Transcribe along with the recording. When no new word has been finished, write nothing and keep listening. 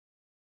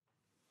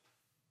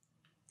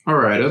All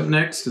right, up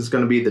next is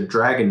going to be the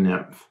Draggin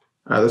Nymph.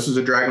 This is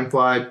a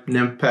dragonfly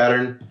nymph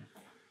pattern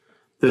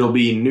that'll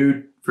be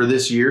new for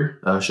this year.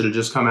 Should have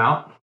just come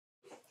out.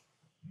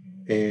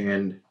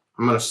 And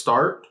I'm going to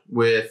start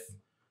with,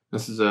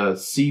 this is a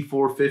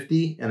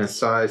C450 and a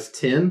size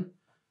 10.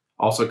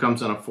 Also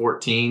comes in a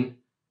 14.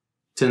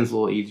 10's a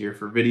little easier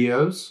for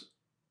videos.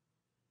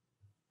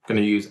 I'm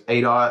going to use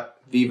 8/0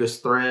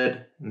 Vivus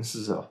thread, and this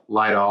is a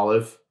light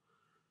olive.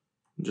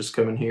 Just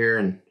come in here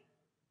and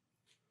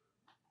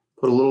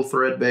put a little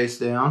thread base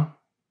down.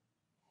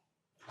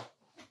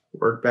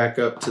 Work back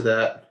up to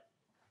that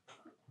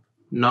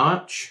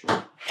notch.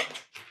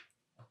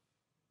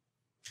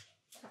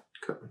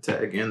 Cut the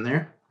tag in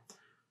there.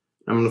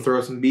 I'm going to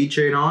throw some bead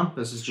chain on.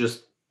 This is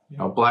just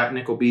black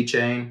nickel bead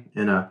chain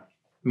in a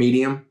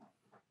medium.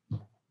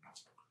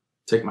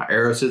 Take my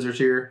arrow scissors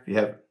here.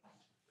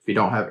 If you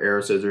don't have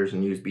arrow scissors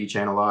and use bead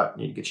chain a lot,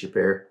 you need to get your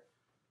pair.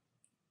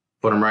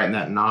 Put them right in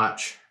that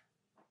notch.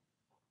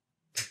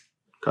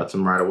 Cuts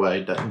them right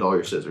away. Doesn't dull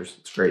your scissors.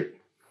 It's great.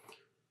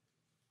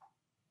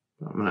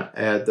 I'm going to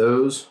add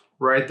those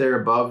right there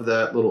above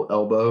that little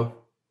elbow.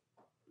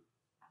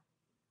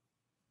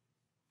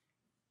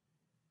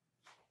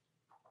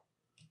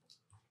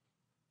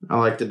 I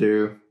like to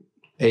do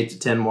 8 to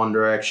 10 one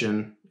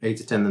direction, 8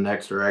 to 10 the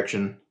next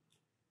direction.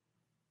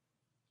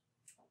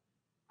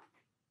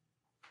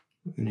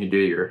 And you do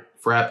your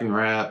frapping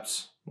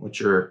wraps,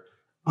 which are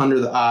under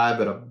the eye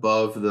but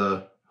above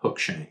the hook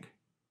shank.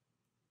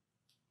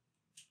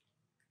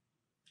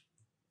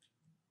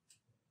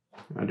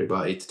 I do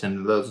about 8 to 10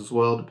 of those as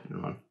well,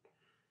 depending on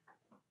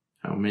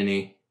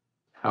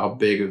how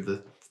big of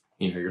the,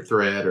 your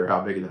thread or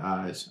how big of the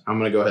eyes. I'm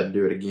going to go ahead and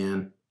do it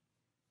again.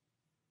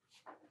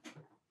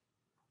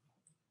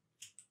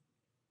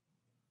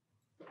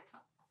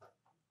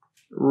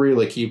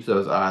 Really keeps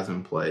those eyes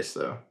in place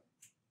though.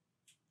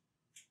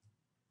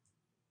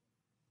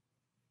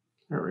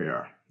 There we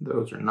are.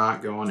 Those are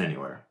not going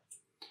anywhere.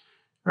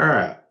 All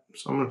right,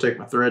 so I'm going to take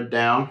my thread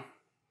down.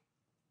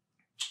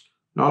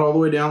 Not all the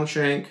way down the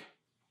shank.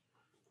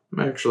 I'm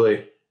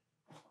actually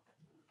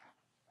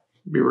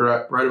be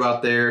right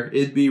about there.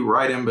 It'd be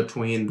right in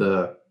between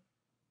the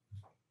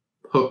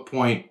hook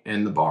point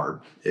and the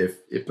barb,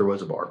 if there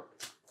was a barb.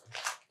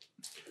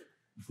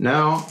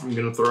 Now I'm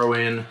going to throw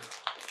in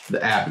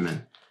the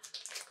abdomen.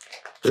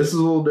 This is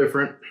a little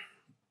different.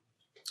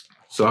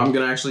 So I'm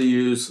going to actually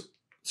use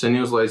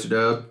Sinuous Laser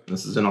Dub.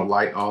 This is in a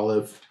light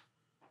olive.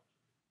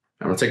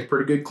 I'm going to take a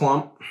pretty good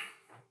clump.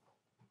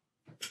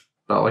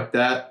 About like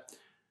that.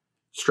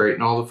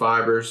 Straighten all the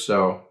fibers.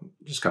 So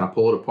just kind of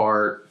pull it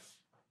apart.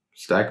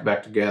 Stack it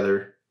back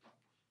together.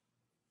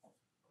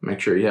 Make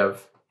sure you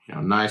have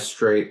nice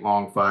straight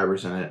long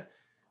fibers in it.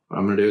 What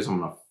I'm going to do is I'm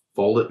going to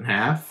fold it in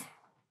half.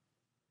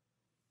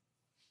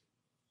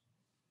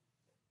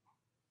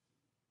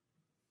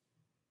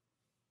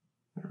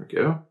 There we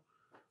go.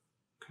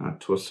 Kind of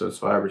twist those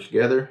fibers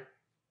together.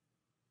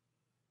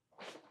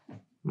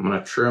 I'm going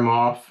to trim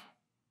off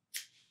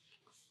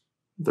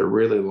the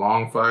really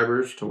long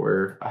fibers to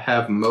where I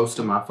have most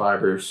of my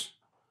fibers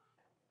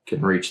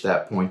can reach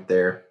that point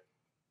there.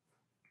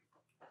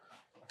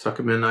 Tuck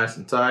them in nice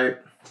and tight.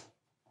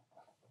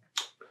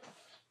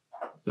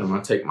 Then I'm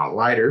going to take my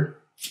lighter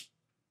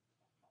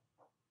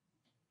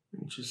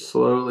and just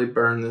slowly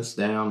burn this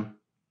down.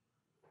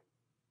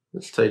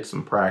 This takes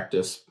some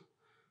practice,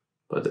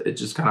 but it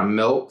just kind of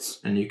melts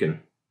and you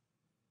can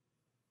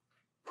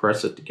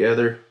press it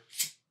together.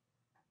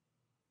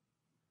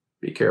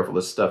 Be careful,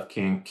 this stuff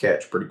can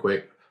catch pretty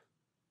quick.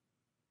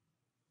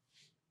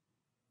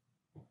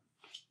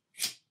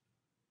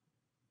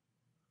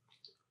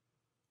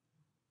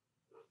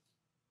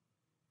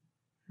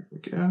 There we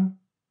go.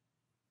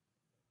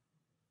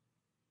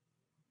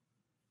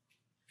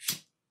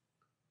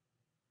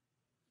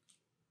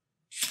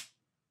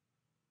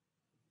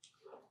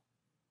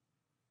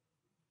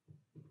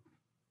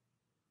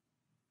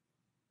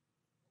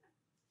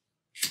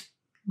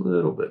 A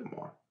little bit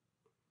more.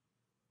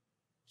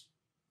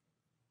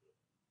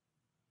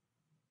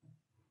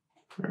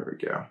 There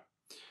we go.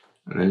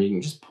 And then you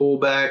can just pull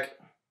back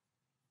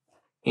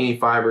any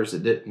fibers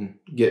that didn't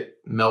get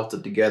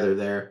melted together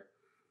there.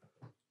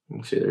 You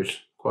can see there's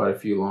quite a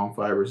few long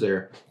fibers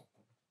there.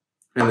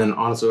 And then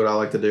honestly what I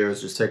like to do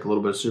is just take a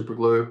little bit of super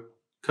glue,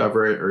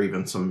 cover it, or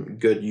even some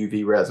good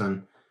UV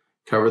resin,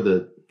 cover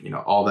the,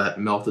 all that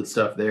melted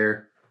stuff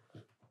there,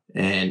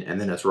 and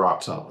then it's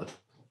rock solid.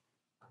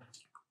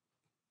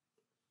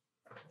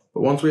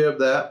 But once we have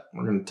that,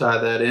 we're going to tie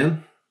that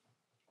in.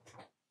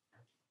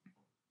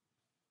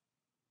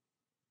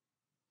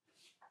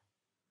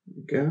 There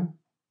we go.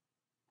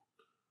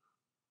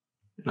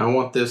 And I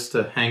want this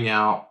to hang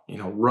out,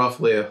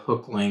 roughly a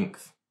hook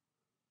length.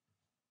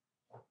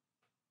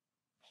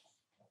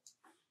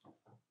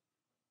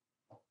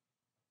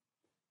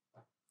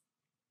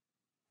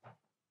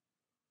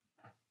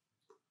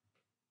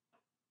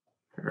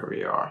 There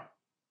we are.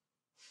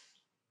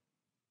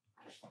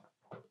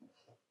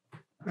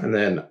 And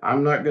then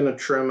I'm not going to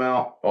trim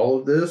out all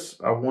of this.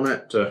 I want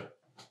it to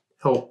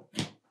help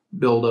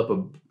build up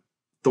a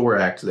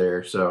thorax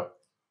there, so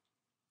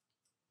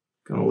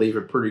gonna leave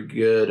a pretty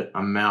good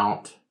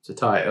amount to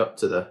tie up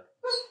to the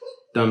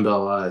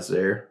dumbbell eyes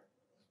there.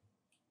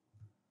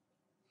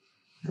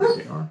 There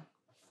they are.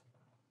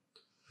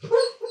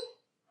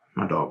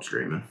 My dog's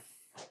screaming.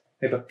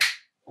 Hey, bud,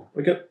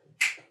 wake up.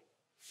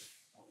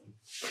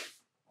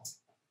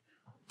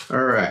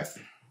 All right.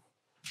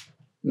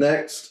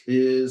 Next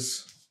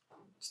is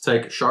to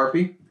take a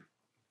Sharpie,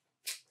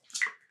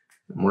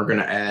 and we're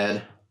gonna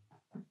add,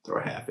 throw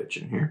a half inch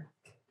in here.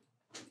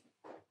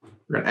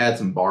 We're gonna add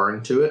some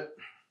barring to it.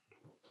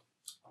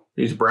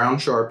 Use brown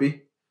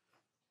Sharpie.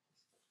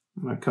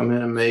 I'm gonna come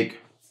in and make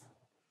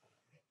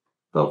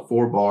about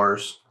 4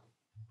 bars.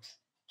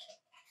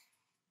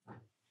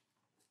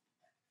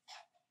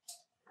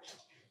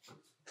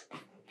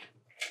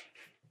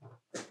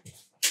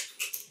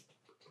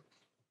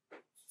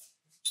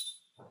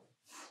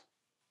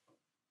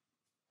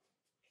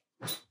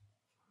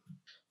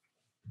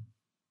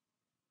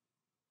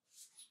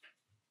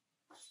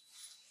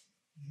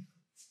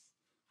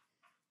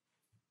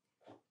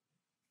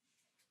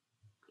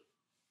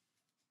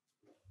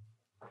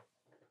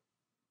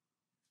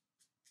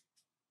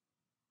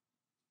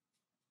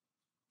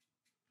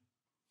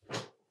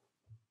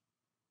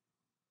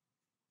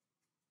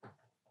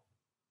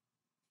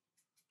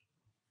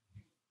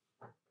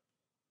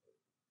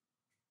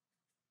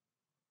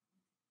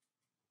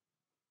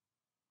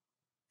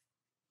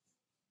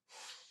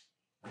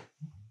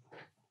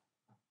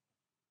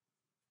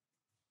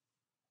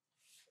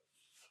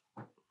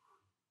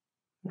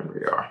 There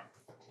we are.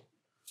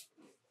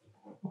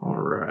 All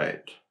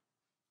right.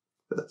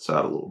 That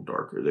side a little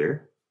darker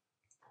there.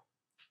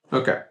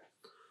 Okay.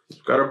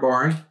 We've got our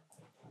barring.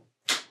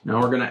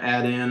 Now we're going to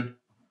add in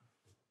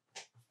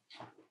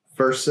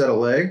first set of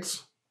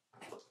legs.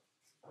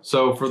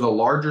 So for the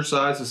larger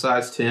size, the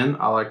size 10,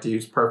 I like to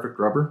use perfect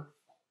rubber.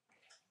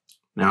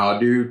 Now I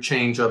do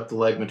change up the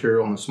leg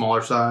material on the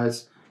smaller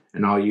size,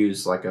 and I'll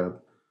use like a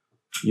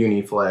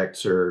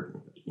Uniflex or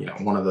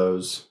one of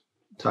those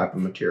type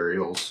of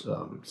materials,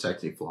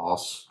 sexy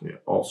floss,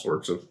 all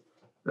sorts of,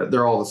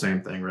 they're all the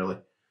same thing really.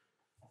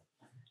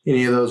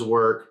 Any of those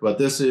work, but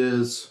this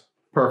is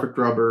perfect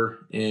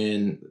rubber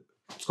in,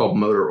 it's called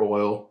motor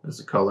oil is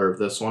the color of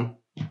this one.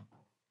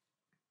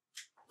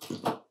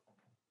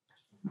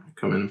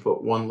 Come in and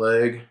put one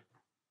leg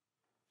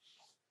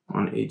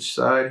on each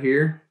side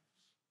here.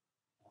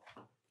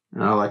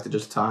 And I like to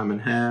just tie them in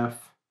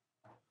half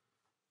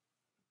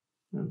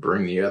and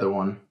bring the other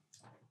one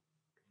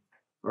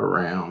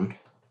around.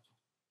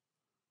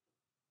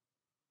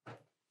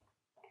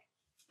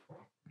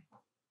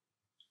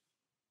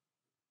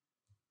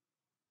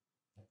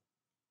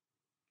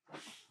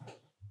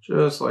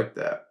 Just like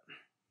that.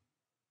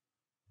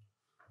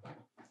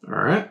 All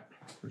right,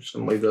 we're just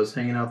gonna leave those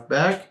hanging out the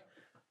back.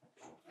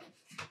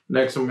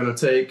 Next, I'm gonna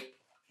take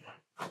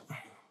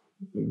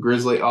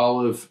Grizzly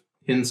Olive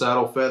hen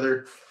saddle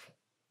feather.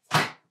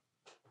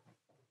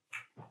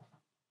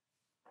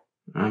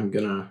 I'm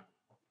gonna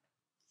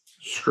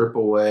strip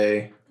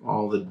away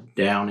all the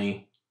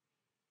downy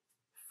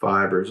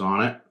fibers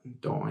on it.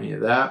 Don't want any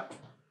of that.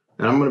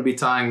 And I'm gonna be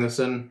tying this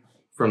in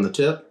from the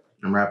tip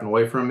and wrapping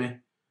away from me.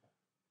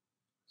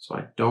 So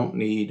I don't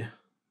need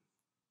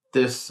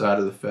this side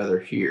of the feather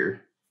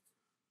here.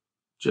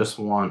 Just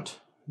want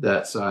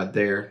that side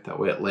there. That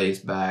way it lays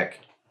back.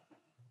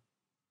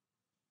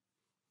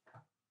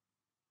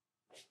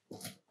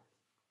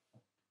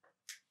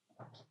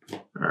 All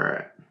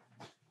right.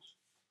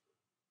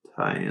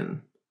 Tie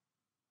in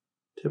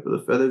tip of the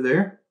feather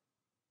there.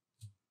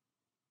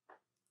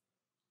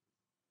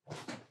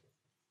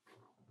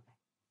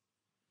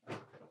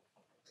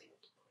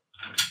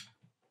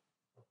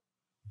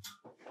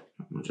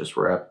 I'm gonna just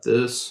wrap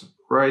this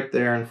right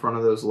there in front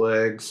of those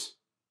legs.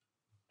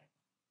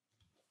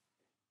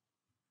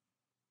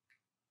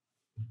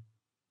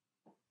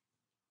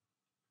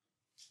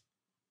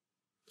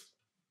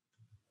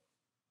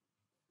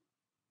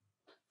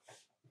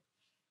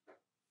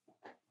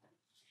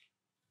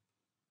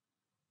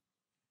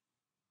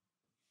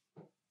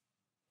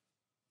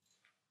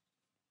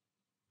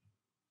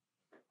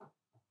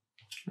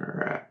 All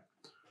right,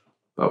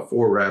 about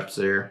 4 wraps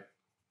there.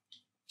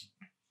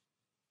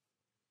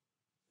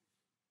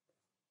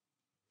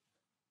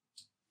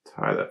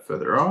 Tie that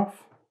feather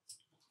off.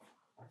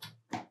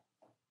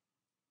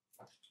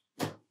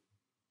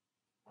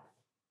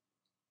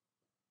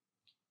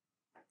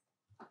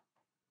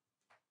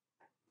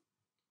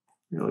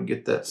 Really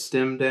get that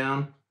stem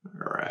down.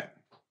 All right,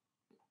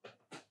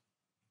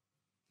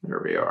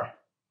 there we are.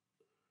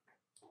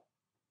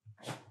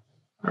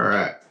 All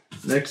right,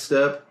 next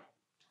step,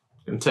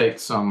 I'm gonna take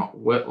some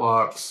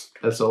Whitlock's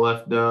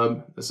SLF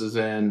dub. This is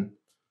in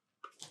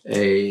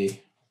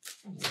a,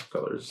 what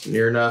color is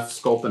Near Enough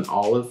Sculpin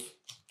Olive.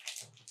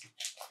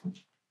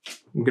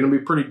 I'm gonna be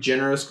pretty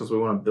generous because we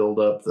want to build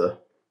up the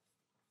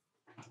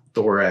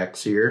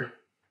thorax here.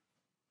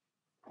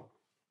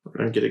 We're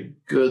gonna get a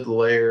good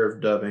layer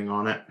of dubbing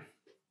on it.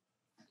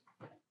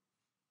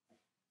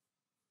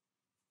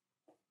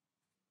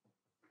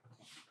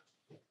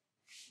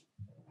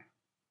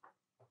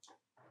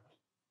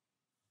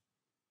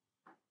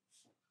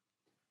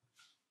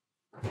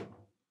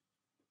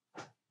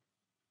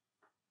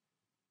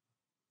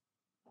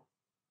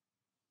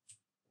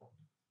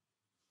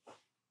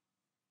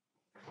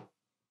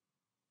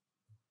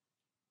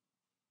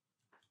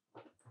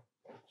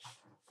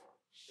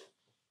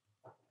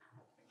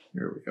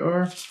 Here we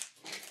are.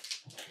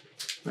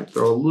 I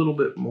throw a little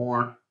bit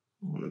more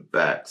on the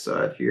back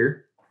side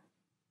here.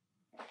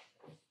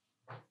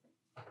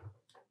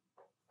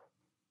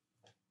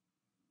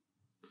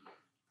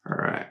 All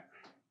right.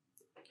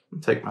 I'm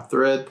gonna take my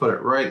thread, put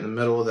it right in the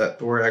middle of that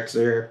thorax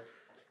there.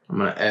 I'm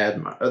gonna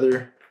add my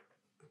other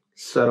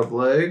set of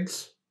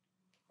legs.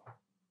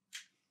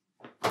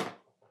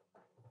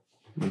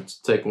 Let's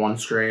take one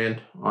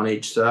strand on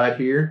each side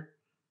here,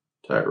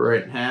 tie it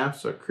right in half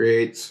so it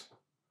creates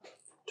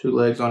 2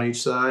 legs on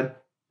each side.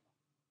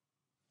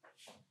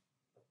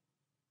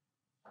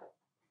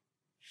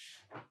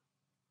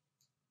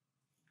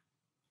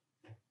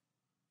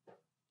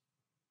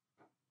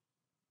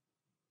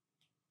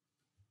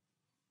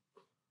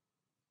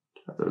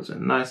 Tie those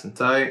in nice and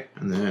tight,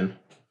 and then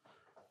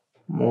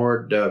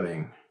more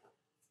dubbing.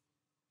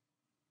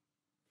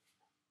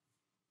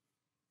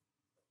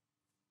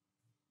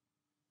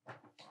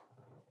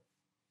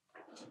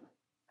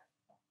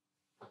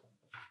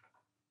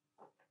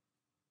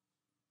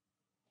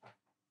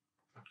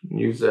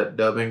 Use that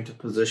dubbing to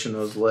position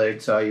those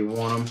legs how you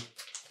want them.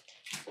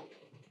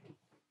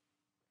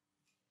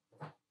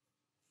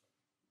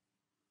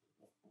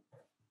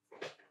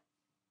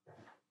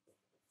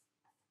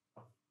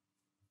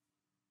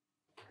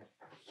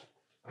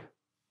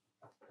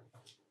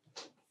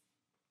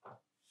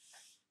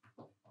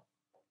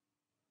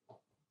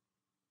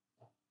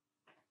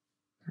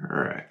 All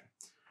right,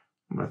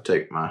 I'm going to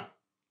take my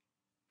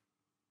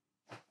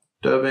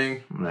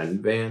dubbing, I'm going to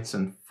advance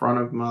in front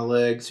of my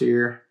legs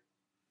here.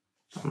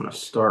 I'm going to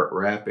start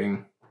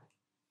wrapping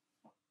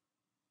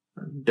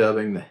or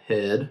dubbing the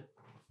head.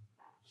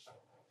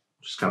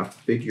 Just kind of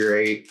figure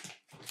 8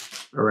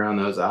 around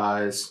those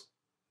eyes.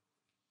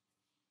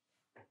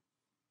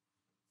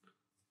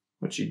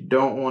 What you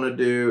don't want to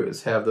do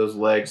is have those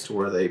legs to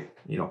where they,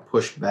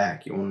 push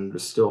back. You want them to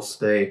still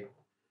stay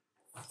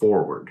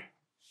forward.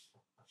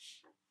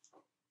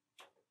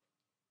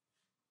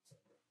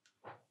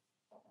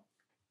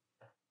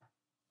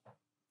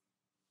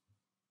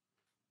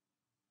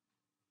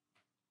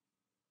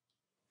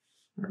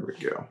 There we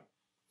go.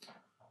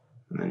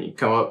 And then you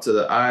come up to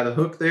the eye of the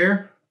hook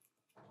there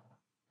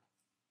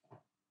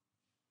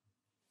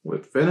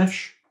with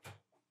finish.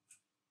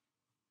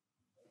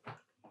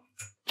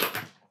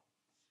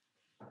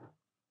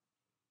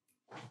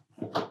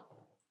 And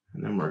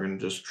then we're going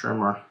to just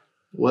trim our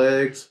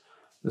legs.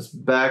 This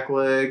back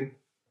leg,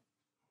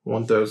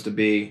 want those to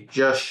be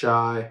just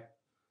shy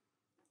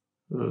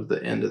of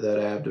the end of that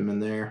abdomen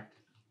there.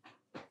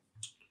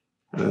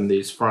 And then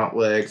these front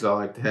legs, I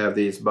like to have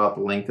these about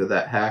the length of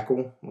that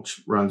hackle,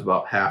 which runs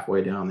about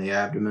halfway down the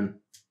abdomen.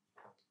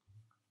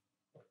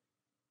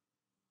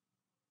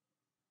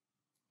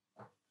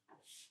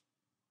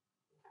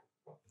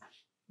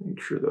 Make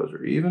sure those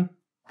are even.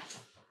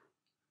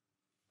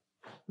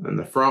 And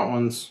the front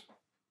ones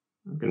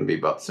are going to be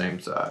about the same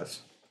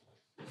size.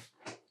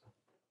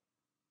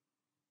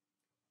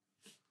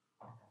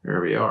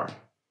 There we are.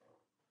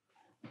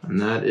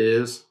 And that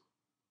is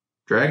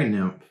Draggin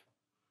Nymph.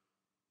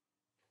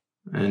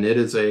 And it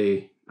is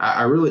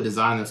I really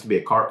designed this to be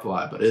a carp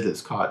fly, but it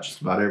has caught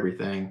just about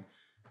everything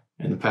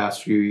in the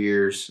past few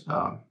years.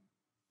 I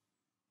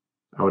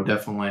would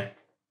definitely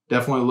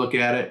look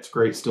at it. It's a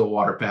great still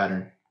water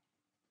pattern.